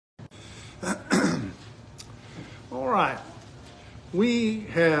right. We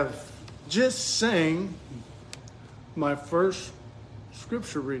have just sang my first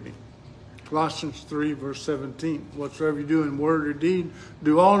scripture reading. Colossians 3, verse 17. Whatsoever you do in word or deed,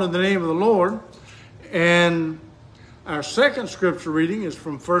 do all in the name of the Lord. And our second scripture reading is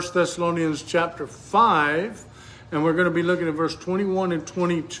from 1 Thessalonians chapter 5. And we're going to be looking at verse 21 and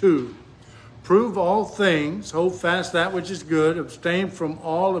 22. Prove all things, hold fast that which is good, abstain from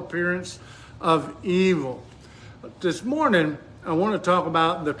all appearance of evil. This morning, I want to talk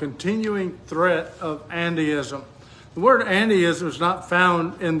about the continuing threat of anti-ism. The word anti-ism is not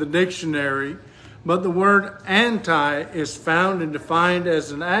found in the dictionary, but the word anti is found and defined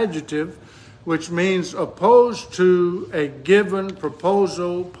as an adjective, which means opposed to a given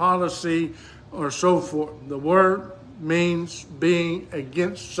proposal, policy, or so forth. The word means being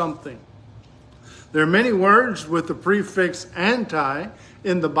against something. There are many words with the prefix anti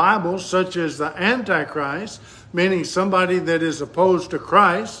in the Bible, such as the Antichrist, meaning somebody that is opposed to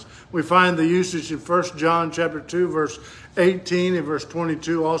Christ. We find the usage in 1 John chapter 2, verse 18 and verse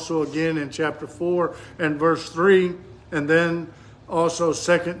 22, also again in chapter 4 and verse 3, and then also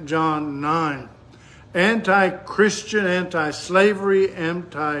 2 John 9. Anti-Christian, anti-slavery,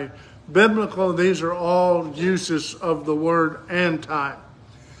 anti-biblical, these are all uses of the word anti.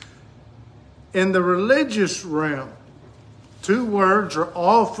 In the religious realm, two words are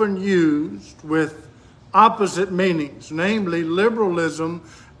often used with opposite meanings, namely liberalism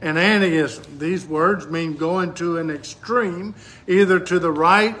and anti-ism. These words mean going to an extreme, either to the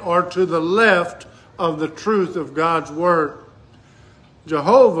right or to the left of the truth of God's word.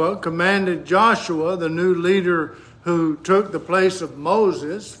 Jehovah commanded Joshua, the new leader who took the place of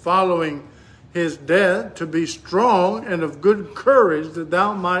Moses following his death, to be strong and of good courage, that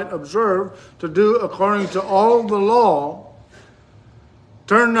thou might observe to do according to all the law.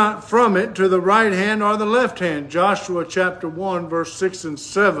 Turn not from it to the right hand or the left hand. Joshua chapter 1, verse 6 and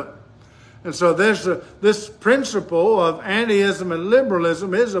 7. And so there's this principle of anti-ism and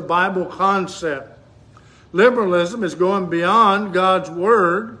liberalism is a Bible concept. Liberalism is going beyond God's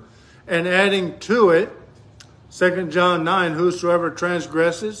word and adding to it. 2 John 9, whosoever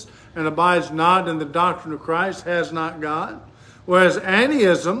transgresses and abides not in the doctrine of Christ has not God. Whereas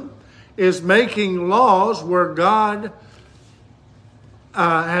anti-ism is making laws where God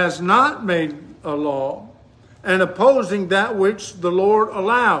has not made a law and opposing that which the Lord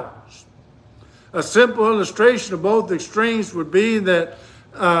allows. A simple illustration of both extremes would be that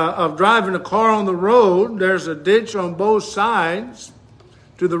of driving a car on the road, there's a ditch on both sides,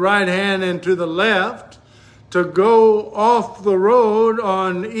 to the right hand and to the left. To go off the road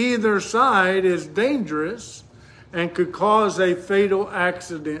on either side is dangerous and could cause a fatal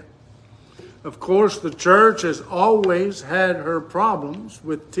accident. Of course, the church has always had her problems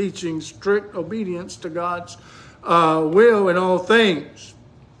with teaching strict obedience to God's will in all things.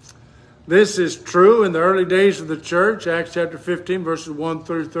 This is true in the early days of the church, Acts chapter 15, verses 1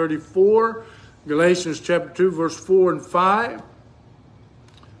 through 34, Galatians chapter 2, verse 4 and 5.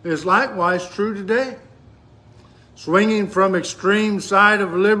 It is likewise true today. Swinging from extreme side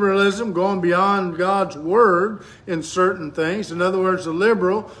of liberalism, going beyond God's word in certain things. In other words, the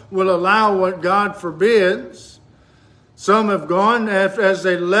liberal will allow what God forbids. Some have gone, as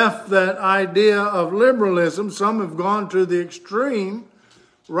they left that idea of liberalism, some have gone to the extreme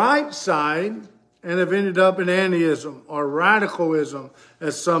right side and have ended up in anti-ism or radicalism,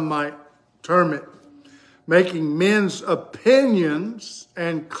 as some might term it, making men's opinions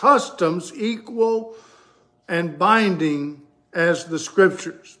and customs equal and binding as the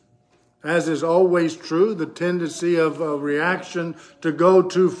scriptures. As is always true, the tendency of a reaction to go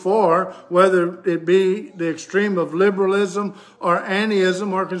too far, whether it be the extreme of liberalism or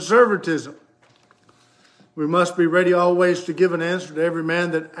anti-ism or conservatism. We must be ready always to give an answer to every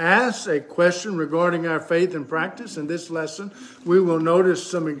man that asks a question regarding our faith and practice. In this lesson, we will notice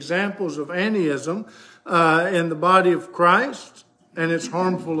some examples of anti-ism in the body of Christ and its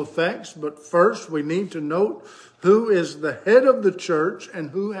harmful effects. But first, we need to note who is the head of the church and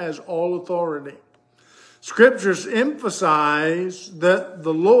who has all authority. Scriptures emphasize that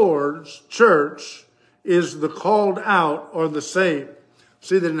the Lord's church is the called out or the saved.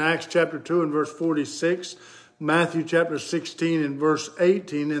 See that in Acts chapter 2 and verse 46, Matthew chapter 16 and verse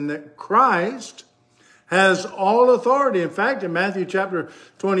 18, and that Christ has all authority. In fact, in Matthew chapter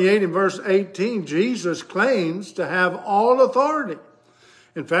 28 and verse 18, Jesus claims to have all authority.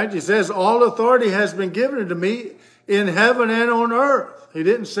 In fact, he says, all authority has been given to me in heaven and on earth. He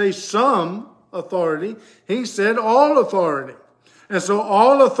didn't say some authority. He said all authority. And so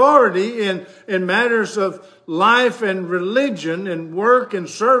all authority in matters of life and religion and work and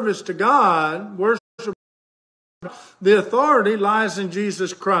service to God, worship The authority lies in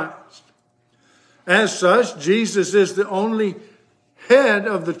Jesus Christ. As such, Jesus is the only head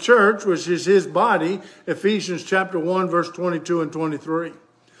of the church, which is his body, Ephesians chapter 1, verse 22 and 23.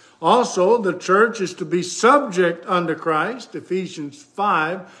 Also, the church is to be subject unto Christ, Ephesians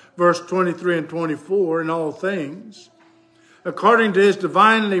 5, verse 23 and 24, in all things, according to his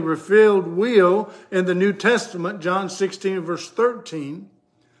divinely revealed will in the New Testament, John 16, verse 13,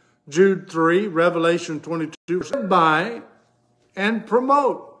 Jude 3, Revelation 22, by and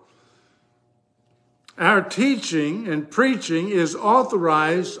promote. Our teaching and preaching is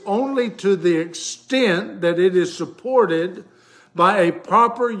authorized only to the extent that it is supported by a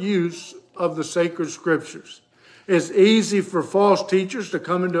proper use of the sacred scriptures. It's easy for false teachers to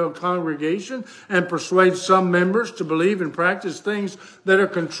come into a congregation and persuade some members to believe and practice things that are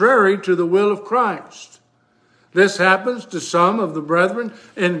contrary to the will of Christ. This happens to some of the brethren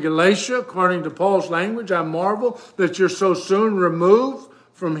in Galatia. According to Paul's language, I marvel that you're so soon removed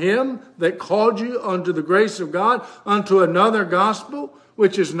from him that called you unto the grace of God, unto another gospel,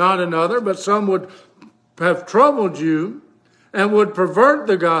 which is not another, but some would have troubled you and would pervert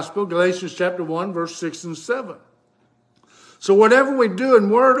the gospel, Galatians chapter 1, verse 6 and 7. So whatever we do in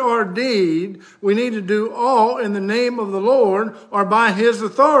word or deed, we need to do all in the name of the Lord or by his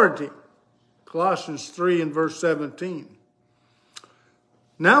authority, Colossians 3 and verse 17.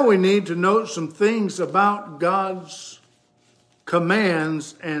 Now we need to note some things about God's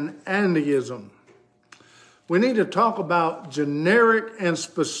commands and anti-ism. We need to talk about generic and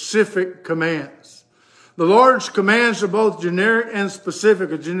specific commands. The Lord's commands are both generic and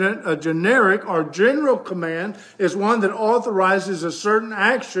specific. A generic or general command is one that authorizes a certain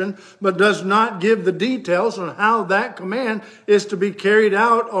action but does not give the details on how that command is to be carried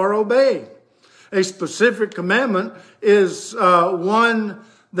out or obeyed. A specific commandment is one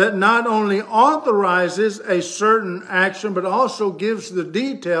that not only authorizes a certain action, but also gives the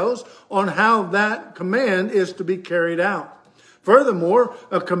details on how that command is to be carried out. Furthermore,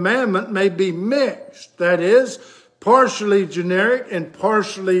 a commandment may be mixed, that is, partially generic and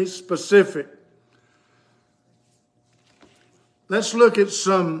partially specific. Let's look at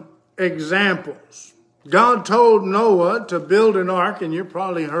some examples. God told Noah to build an ark, and you've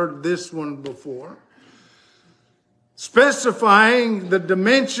probably heard this one before, specifying the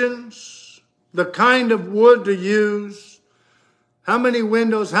dimensions, the kind of wood to use, how many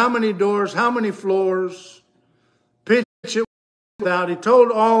windows, how many doors, how many floors, pitch it out. He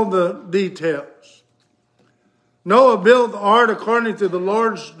told all the details. Noah built the ark according to the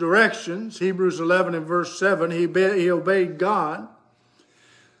Lord's directions, Hebrews 11 and verse 7. He obeyed God.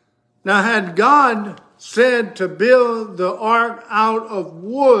 Now, had God said to build the ark out of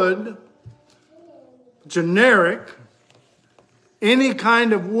wood, generic, any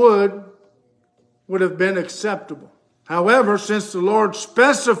kind of wood would have been acceptable. However, since the Lord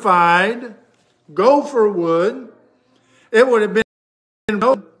specified gopher wood, it would have been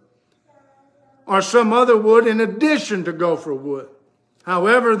or some other wood in addition to gopher wood.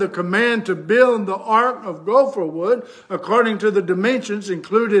 However, the command to build the ark of gopher wood, according to the dimensions,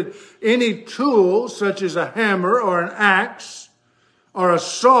 included any tool such as a hammer or an axe or a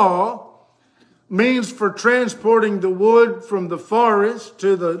saw, means for transporting the wood from the forest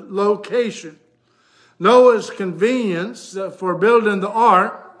to the location. Noah's convenience for building the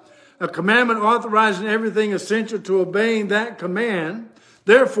ark, a commandment authorizing everything essential to obeying that command.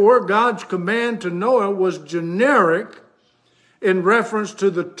 Therefore, God's command to Noah was generic in reference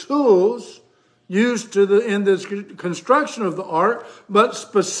to the tools used in the construction of the ark, but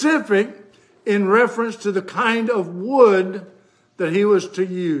specific in reference to the kind of wood that he was to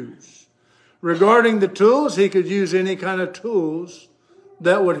use. Regarding the tools, he could use any kind of tools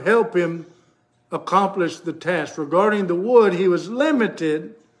that would help him accomplish the task. Regarding the wood, he was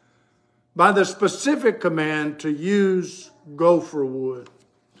limited by the specific command to use gopher wood.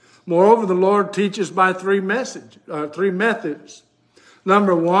 Moreover, the Lord teaches by three methods.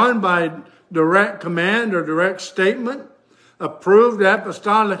 Number one, by direct command or direct statement, approved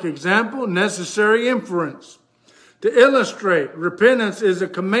apostolic example, necessary inference. To illustrate, repentance is a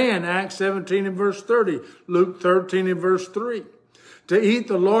command, Acts 17 and verse 30, Luke 13 and verse 3. To eat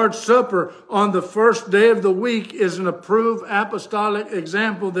the Lord's Supper on the first day of the week is an approved apostolic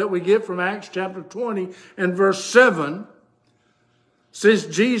example that we get from Acts chapter 20 and verse 7. Since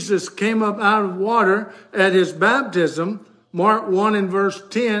Jesus came up out of water at his baptism, Mark 1 and verse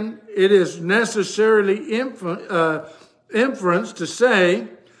 10, it is necessarily inference to say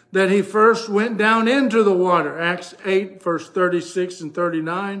that he first went down into the water. Acts 8, verse 36 and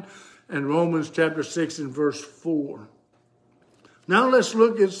 39, and Romans chapter 6 and verse 4. Now let's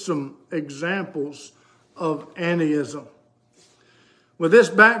look at some examples of anti-ism. With this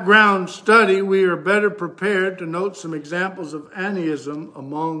background study, we are better prepared to note some examples of anti-ism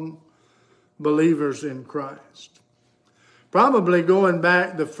among believers in Christ. Probably going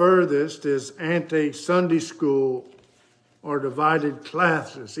back the furthest is anti-Sunday school or divided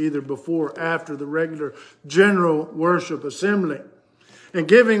classes, either before or after the regular general worship assembly. And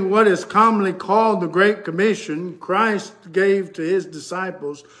giving what is commonly called the Great Commission, Christ gave to his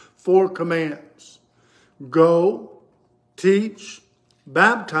disciples 4 commands. Go, teach,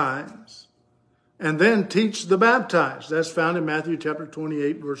 baptize, and then teach the baptized. That's found in Matthew chapter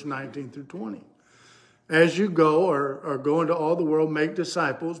 28, verse 19 through 20. As you go or go into all the world, make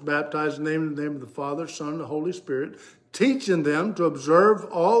disciples, baptize in the name of the Father, Son, and the Holy Spirit, teaching them to observe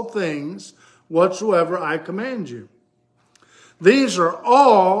all things whatsoever I command you. These are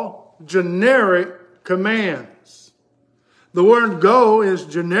all generic commands. The word go is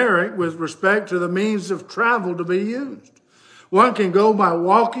generic with respect to the means of travel to be used. One can go by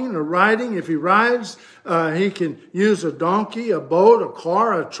walking or riding. If he rides, he can use a donkey, a boat, a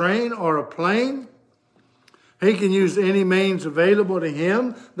car, a train, or a plane. He can use any means available to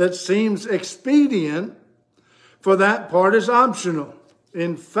him that seems expedient, for that part is optional.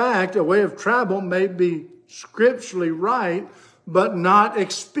 In fact, a way of travel may be scripturally right, but not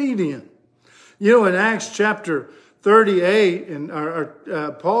expedient. You know, in Acts chapter 38,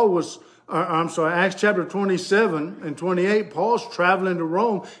 Acts chapter 27 and 28, Paul's traveling to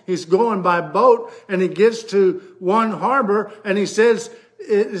Rome. He's going by boat, and he gets to one harbor, and he says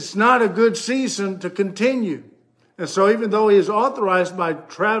it's not a good season to continue. And so even though he is authorized by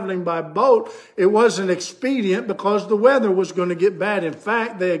traveling by boat, it wasn't expedient because the weather was going to get bad. In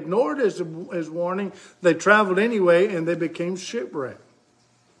fact, they ignored his warning. They traveled anyway, and they became shipwrecked.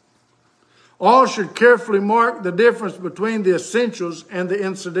 All should carefully mark the difference between the essentials and the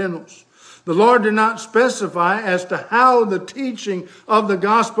incidentals. The Lord did not specify as to how the teaching of the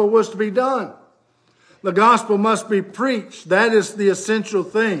gospel was to be done. The gospel must be preached. That is the essential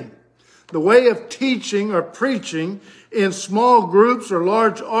thing. The way of teaching or preaching in small groups or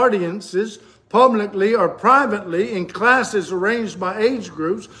large audiences, publicly or privately, in classes arranged by age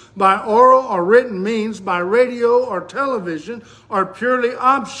groups, by oral or written means, by radio or television, are purely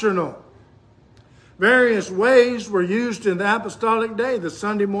optional. Various ways were used in the apostolic day. The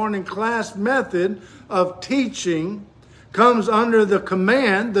Sunday morning class method of teaching comes under the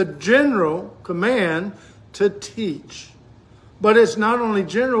command, the general command, to teach. But it's not only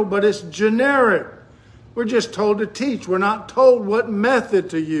general, but it's generic. We're just told to teach. We're not told what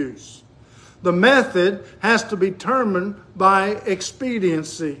method to use. The method has to be determined by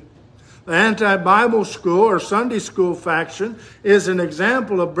expediency. The anti-Bible school or Sunday school faction is an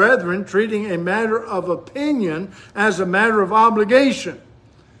example of brethren treating a matter of opinion as a matter of obligation.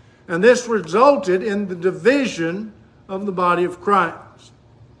 And this resulted in the division of the body of Christ.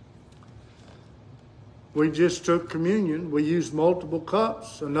 We just took communion. We used multiple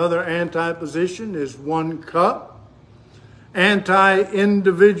cups. Another anti-position is one cup.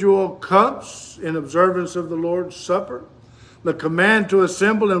 Anti-individual cups in observance of the Lord's Supper. The command to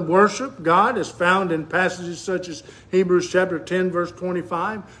assemble and worship God is found in passages such as Hebrews chapter 10, verse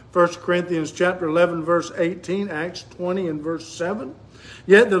 25, 1 Corinthians chapter 11, verse 18, Acts 20 and verse 7.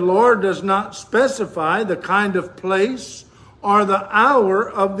 Yet the Lord does not specify the kind of place or the hour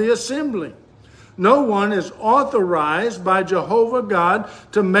of the assembly. No one is authorized by Jehovah God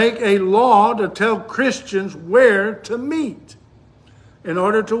to make a law to tell Christians where to meet in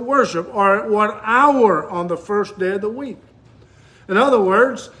order to worship or at what hour on the first day of the week. In other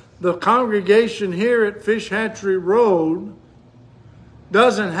words, the congregation here at Fish Hatchery Road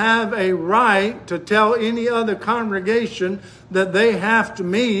doesn't have a right to tell any other congregation that they have to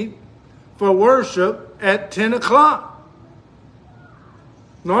meet for worship at 10 o'clock.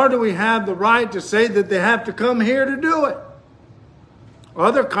 Nor do we have the right to say that they have to come here to do it.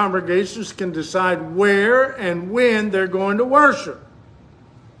 Other congregations can decide where and when they're going to worship.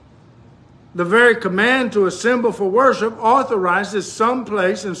 The very command to assemble for worship authorizes some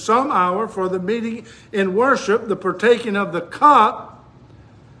place and some hour for the meeting in worship, the partaking of the cup,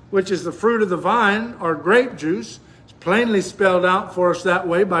 which is the fruit of the vine or grape juice. It's plainly spelled out for us that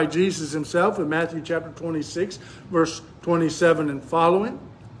way by Jesus himself in Matthew chapter 26, verse 27 and following.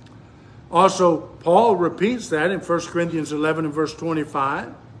 Also, Paul repeats that in 1 Corinthians 11 and verse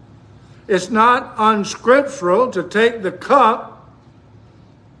 25. It's not unscriptural to take the cup,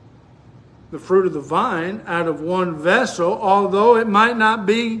 the fruit of the vine, out of one vessel, although it might not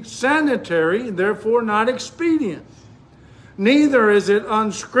be sanitary, therefore not expedient. Neither is it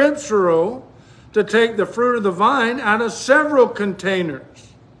unscriptural to take the fruit of the vine out of several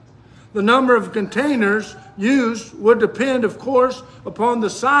containers. The number of containers used would depend, of course, upon the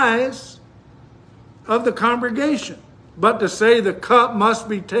size of the congregation. But to say the cup must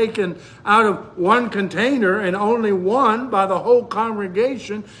be taken out of one container and only one by the whole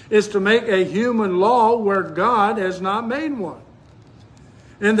congregation is to make a human law where God has not made one.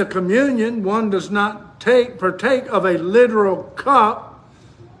 In the communion, one does not partake of a literal cup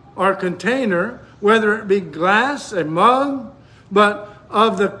or container, whether it be glass, a mug, but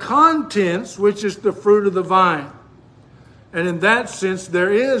of the contents, which is the fruit of the vine. And in that sense,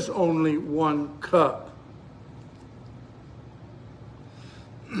 there is only one cup.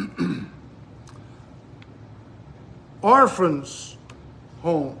 Orphans'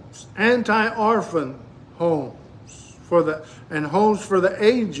 homes, anti-orphan homes, and homes for the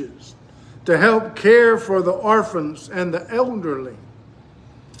aged, to help care for the orphans and the elderly.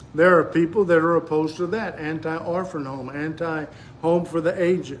 There are people that are opposed to that, anti-orphan home, anti-home for the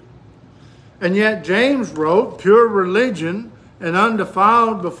aged. And yet James wrote, pure religion and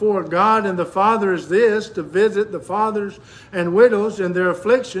undefiled before God and the Father is this, to visit the fathers and widows in their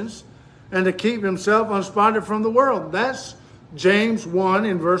afflictions and to keep himself unspotted from the world. That's James 1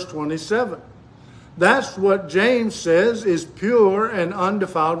 in verse 27. That's what James says is pure and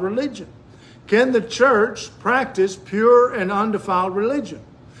undefiled religion. Can the church practice pure and undefiled religion?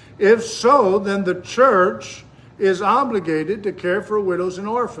 If so, then the church is obligated to care for widows and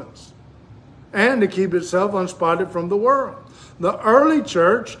orphans and to keep itself unspotted from the world. The early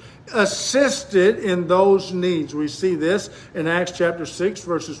church assisted in those needs. We see this in Acts chapter 6,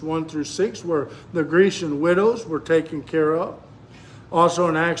 verses 1 through 6, where the Grecian widows were taken care of. Also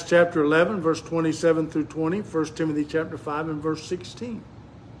in Acts chapter 11, verse 27 through 20, 1 Timothy chapter 5 and verse 16.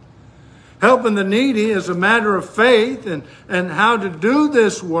 Helping the needy is a matter of faith, and how to do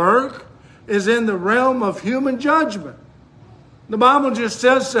this work is in the realm of human judgment. The Bible just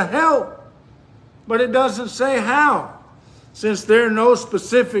says to help, but it doesn't say how. Since there are no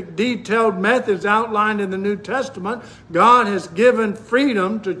specific detailed methods outlined in the New Testament, God has given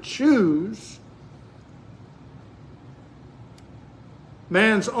freedom to choose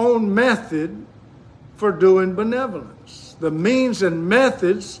man's own method for doing benevolence. The means and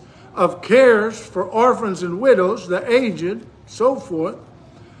methods of cares for orphans and widows, the aged, so forth,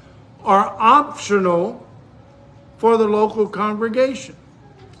 are optional for the local congregation.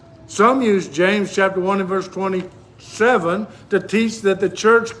 Some use James chapter 1 and verse 27 to teach that the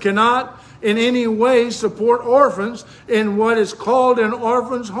church cannot in any way support orphans in what is called an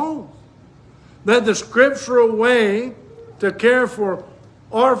orphan's home. That the scriptural way to care for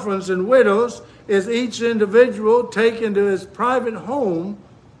orphans and widows is each individual taken to his private home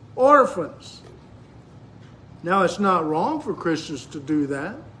orphans. Now, it's not wrong for Christians to do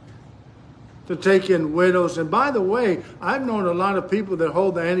that, to take in widows. And by the way, I've known a lot of people that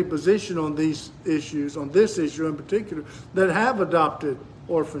hold the anti-position on these issues, on this issue in particular, that have adopted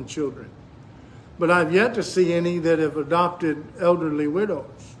orphan children. But I've yet to see any that have adopted elderly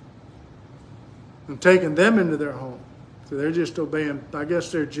widows and taken them into their home. So they're just obeying. I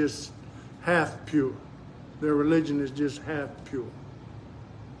guess they're just half pure. Their religion is just half pure.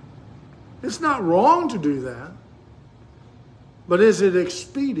 It's not wrong to do that, but is it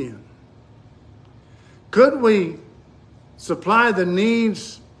expedient? Could we supply the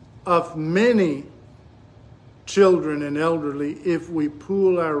needs of many children and elderly if we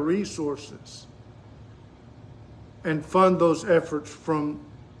pool our resources and fund those efforts from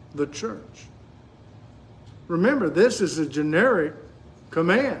the church? Remember, this is a generic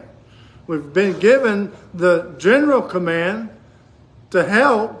command. We've been given the general command to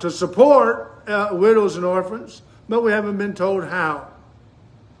help, to support widows and orphans, but we haven't been told how.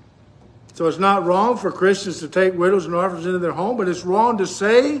 So it's not wrong for Christians to take widows and orphans into their home, but it's wrong to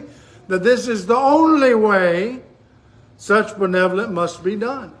say that this is the only way such benevolence must be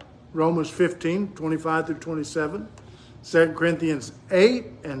done. Romans 15, 25 through 27, 2 Corinthians 8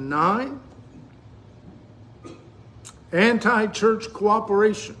 and 9. Anti-church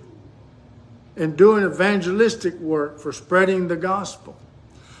cooperation in doing evangelistic work for spreading the gospel.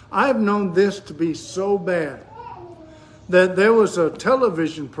 I've known this to be so bad that there was a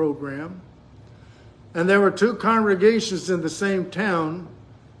television program and there were two congregations in the same town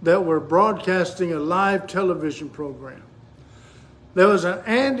that were broadcasting a live television program. There was an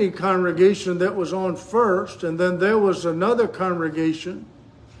Andy congregation that was on first, and then there was another congregation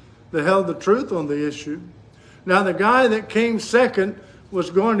that held the truth on the issue. Now, the guy that came second was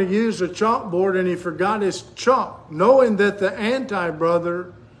going to use a chalkboard, and he forgot his chalk. Knowing that the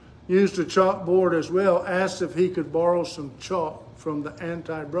anti-brother used a chalkboard as well, asked if he could borrow some chalk from the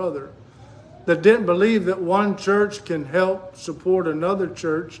anti-brother that didn't believe that one church can help support another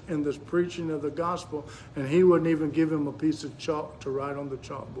church in the preaching of the gospel, and he wouldn't even give him a piece of chalk to write on the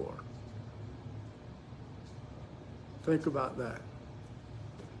chalkboard. Think about that.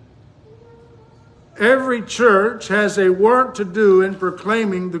 Every church has a work to do in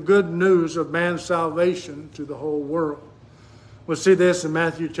proclaiming the good news of man's salvation to the whole world. We'll see this in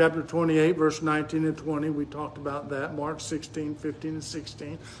Matthew chapter 28, verse 19 and 20. We talked about that. Mark 16, 15 and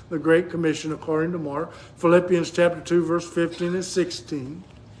 16. The Great Commission according to Mark. Philippians chapter 2, verse 15 and 16.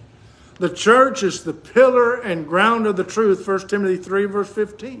 The church is the pillar and ground of the truth. 1 Timothy 3, verse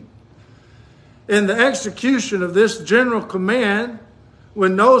 15. In the execution of this general command,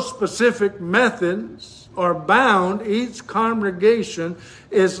 when no specific methods are bound, each congregation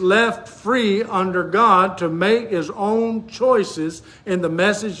is left free under God to make his own choices in the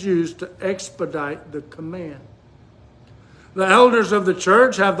message used to expedite the command. The elders of the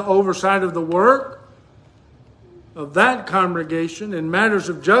church have the oversight of the work of that congregation in matters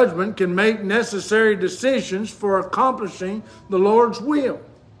of judgment, can make necessary decisions for accomplishing the Lord's will.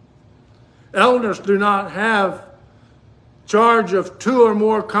 Elders do not have charge of two or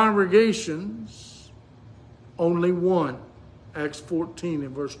more congregations, only one. Acts 14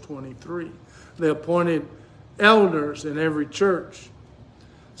 and verse 23. They appointed elders in every church.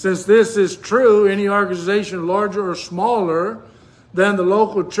 Since this is true, any organization larger or smaller than the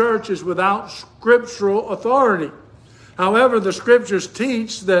local church is without scriptural authority. However, the scriptures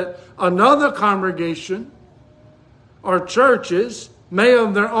teach that another congregation or churches may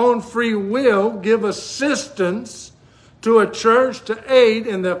of their own free will give assistance to a church to aid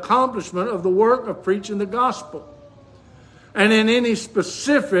in the accomplishment of the work of preaching the gospel. And in any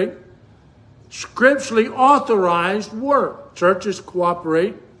specific scripturally authorized work, churches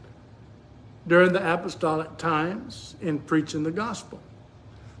cooperate during the apostolic times in preaching the gospel.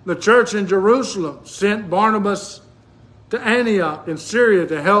 The church in Jerusalem sent Barnabas to Antioch in Syria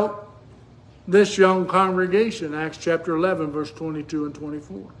to help this young congregation, Acts chapter 11, verse 22 and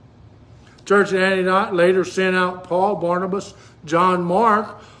 24. Church in Antioch later sent out Paul, Barnabas, John,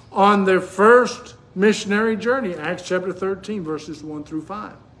 Mark on their first missionary journey, Acts chapter 13, verses 1 through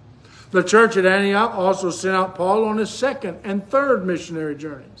 5. The church at Antioch also sent out Paul on his second and third missionary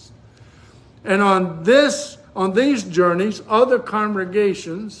journeys. And on these journeys, other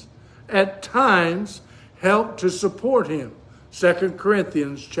congregations at times helped to support him. 2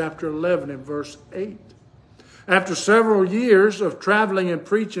 Corinthians chapter 11 and verse 8. After several years of traveling and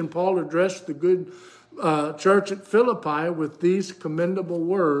preaching, Paul addressed the good church at Philippi with these commendable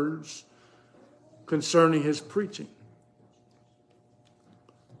words concerning his preaching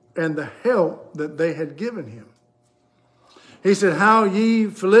and the help that they had given him. He said, "How ye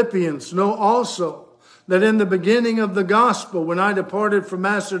Philippians know also that in the beginning of the gospel, when I departed from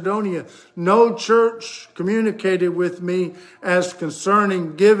Macedonia, no church communicated with me as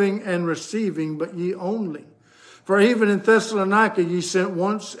concerning giving and receiving, but ye only. For even in Thessalonica ye sent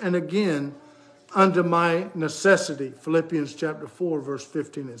once and again unto my necessity." Philippians chapter 4, verse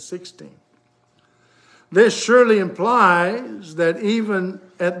 15 and 16. This surely implies that even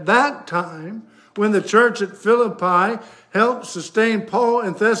at that time, when the church at Philippi helped sustain Paul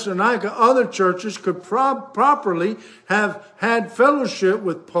in Thessalonica, other churches could properly have had fellowship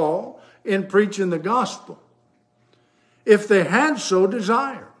with Paul in preaching the gospel, if they had so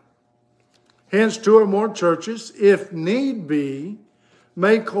desired. Hence, two or more churches, if need be,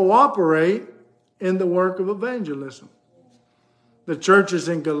 may cooperate in the work of evangelism. The churches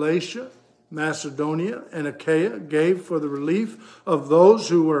in Galatia, Macedonia, and Achaia gave for the relief of those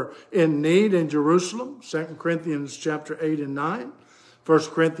who were in need in Jerusalem. 2 Corinthians chapter 8 and 9. 1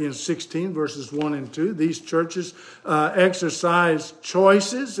 Corinthians 16 verses 1 and 2. These churches exercised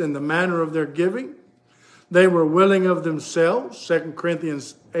choices in the manner of their giving. They were willing of themselves. 2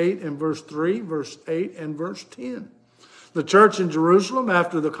 Corinthians 8 and verse 3, verse 8 and verse 10. The church in Jerusalem,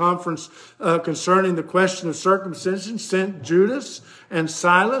 after the conference concerning the question of circumcision, sent Judas and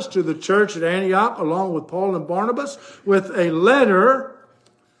Silas to the church at Antioch, along with Paul and Barnabas, with a letter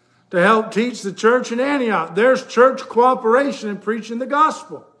to help teach the church in Antioch. There's church cooperation in preaching the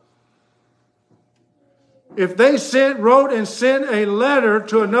gospel. If they wrote and sent a letter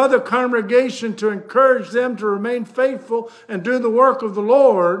to another congregation to encourage them to remain faithful and do the work of the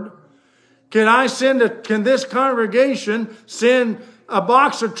Lord, can this congregation send a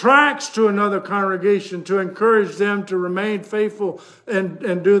box of tracts to another congregation to encourage them to remain faithful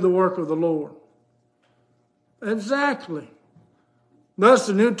and do the work of the Lord? Exactly. Thus,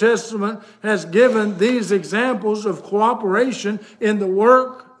 the New Testament has given these examples of cooperation in the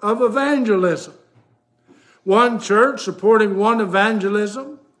work of evangelism. One church supporting one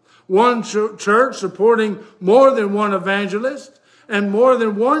evangelism, one church supporting more than one evangelist, and more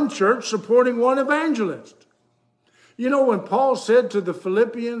than one church supporting one evangelist. You know, when Paul said to the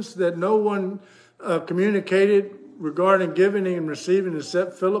Philippians that no one communicated regarding giving and receiving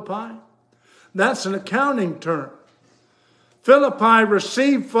except Philippi, that's an accounting term. Philippi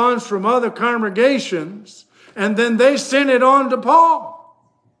received funds from other congregations, and then they sent it on to Paul.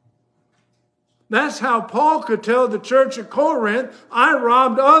 That's how Paul could tell the church at Corinth, I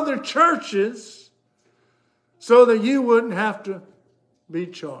robbed other churches so that you wouldn't have to be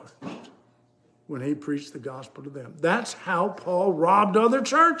charged when he preached the gospel to them. That's how Paul robbed other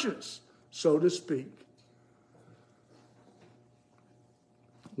churches, so to speak.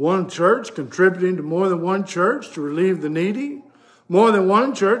 One church contributing to more than one church to relieve the needy. More than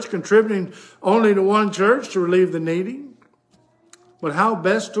one church contributing only to one church to relieve the needy. But how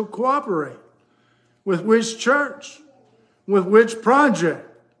best to cooperate? With which church? With which project?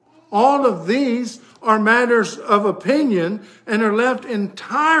 All of these are matters of opinion and are left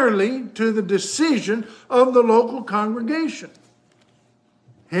entirely to the decision of the local congregation.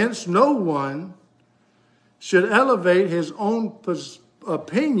 Hence, no one should elevate his own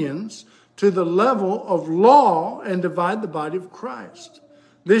opinions to the level of law and divide the body of Christ.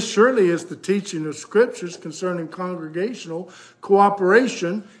 This surely is the teaching of Scriptures concerning congregational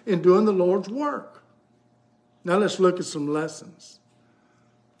cooperation in doing the Lord's work. Now let's look at some lessons.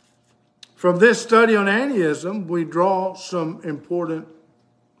 From this study on anti-ism, we draw some important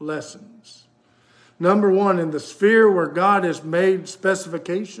lessons. Number one, in the sphere where God has made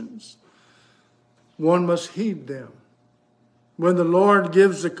specifications, one must heed them. When the Lord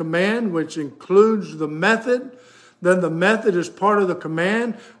gives a command which includes the method, then the method is part of the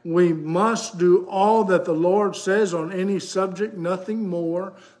command. We must do all that the Lord says on any subject, nothing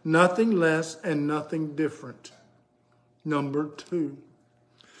more, nothing less, and nothing different. Number two,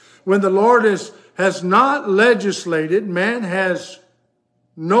 when the Lord has not legislated, man has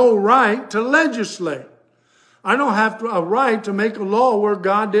no right to legislate. I don't have a right to make a law where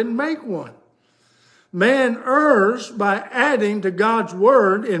God didn't make one. Man errs by adding to God's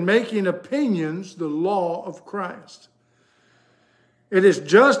word in making opinions the law of Christ. It is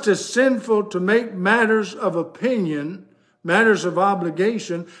just as sinful to make matters of opinion, matters of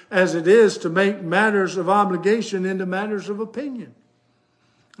obligation, as it is to make matters of obligation into matters of opinion.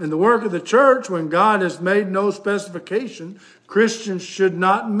 In the work of the church, when God has made no specification, Christians should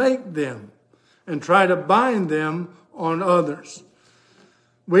not make them and try to bind them on others.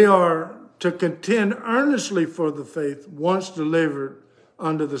 We are to contend earnestly for the faith once delivered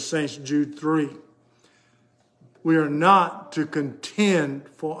under the saints, Jude 3. We are not to contend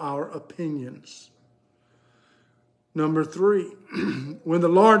for our opinions. Number three, when the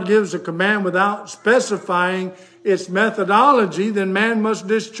Lord gives a command without specifying its methodology, then man must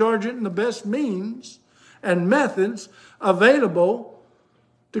discharge it in the best means and methods available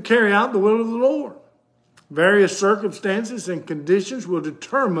to carry out the will of the Lord. Various circumstances and conditions will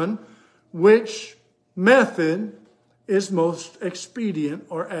determine which method is most expedient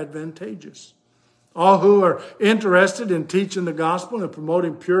or advantageous. All who are interested in teaching the gospel and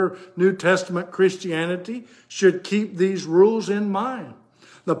promoting pure New Testament Christianity should keep these rules in mind.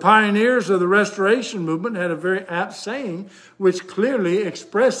 The pioneers of the Restoration movement had a very apt saying which clearly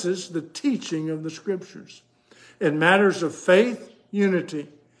expresses the teaching of the Scriptures. In matters of faith, unity.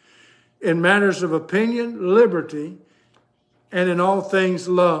 In matters of opinion, liberty. And in all things,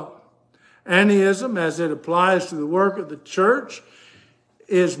 love. Anti-ism, as it applies to the work of the church,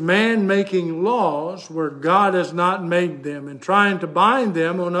 is man making laws where God has not made them and trying to bind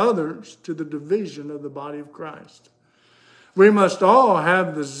them on others to the division of the body of Christ. We must all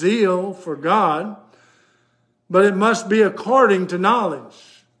have the zeal for God, but it must be according to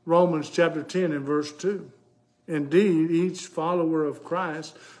knowledge. Romans chapter 10 and verse 2. Indeed, each follower of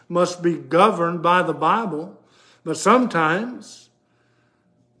Christ must be governed by the Bible, but sometimes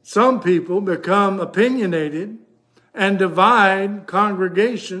some people become opinionated and divide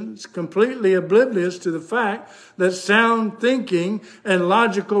congregations, completely oblivious to the fact that sound thinking and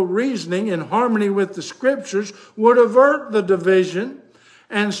logical reasoning in harmony with the Scriptures would avert the division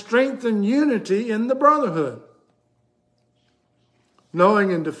and strengthen unity in the brotherhood.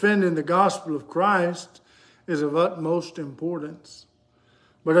 Knowing and defending the gospel of Christ is of utmost importance.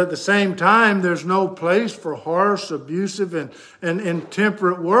 But at the same time, there's no place for harsh, abusive, and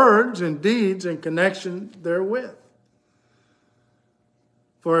intemperate words and deeds in connection therewith.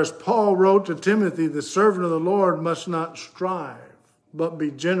 For as Paul wrote to Timothy, the servant of the Lord must not strive, but be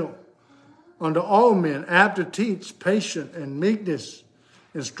gentle unto all men, apt to teach, patient and meekness.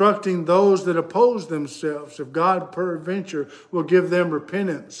 instructing those that oppose themselves, if God peradventure will give them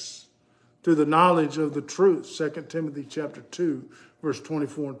repentance to the knowledge of the truth. 2 Timothy chapter 2, verse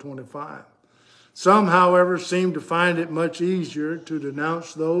 24 and 25. Some, however, seem to find it much easier to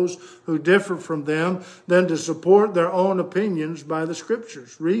denounce those who differ from them than to support their own opinions by the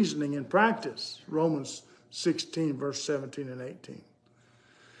Scriptures, reasoning, and practice. Romans 16, verse 17 and 18.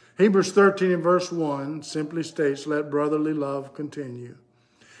 Hebrews 13 and verse 1 simply states, let brotherly love continue.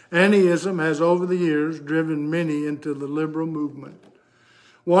 Anti-ism has over the years driven many into the liberal movement.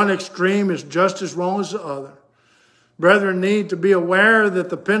 One extreme is just as wrong as the other. Brethren need to be aware that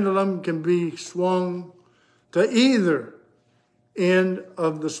the pendulum can be swung to either end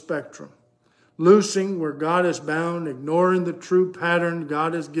of the spectrum, loosing where God is bound, ignoring the true pattern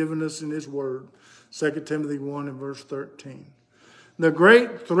God has given us in His Word. 2 Timothy 1 and verse 13. The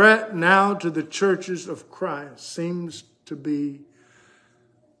great threat now to the churches of Christ seems to be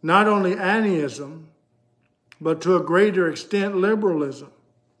not only anti-ism, but to a greater extent liberalism.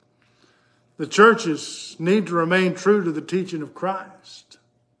 The churches need to remain true to the teaching of Christ.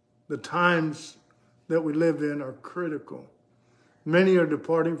 The times that we live in are critical. Many are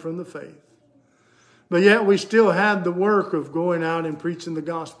departing from the faith. But yet we still have the work of going out and preaching the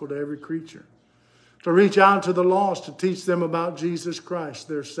gospel to every creature. To reach out to the lost, to teach them about Jesus Christ,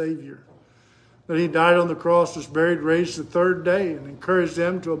 their Savior. That He died on the cross, was buried, raised the third day, and encourage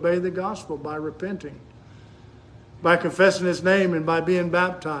them to obey the gospel by repenting, by confessing His name, and by being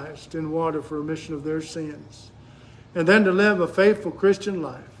baptized in water for remission of their sins. And then to live a faithful Christian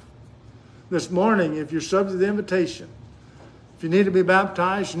life. This morning, if you're subject to the invitation, if you need to be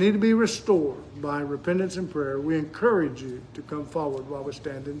baptized, you need to be restored by repentance and prayer, we encourage you to come forward while we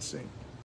stand and sing.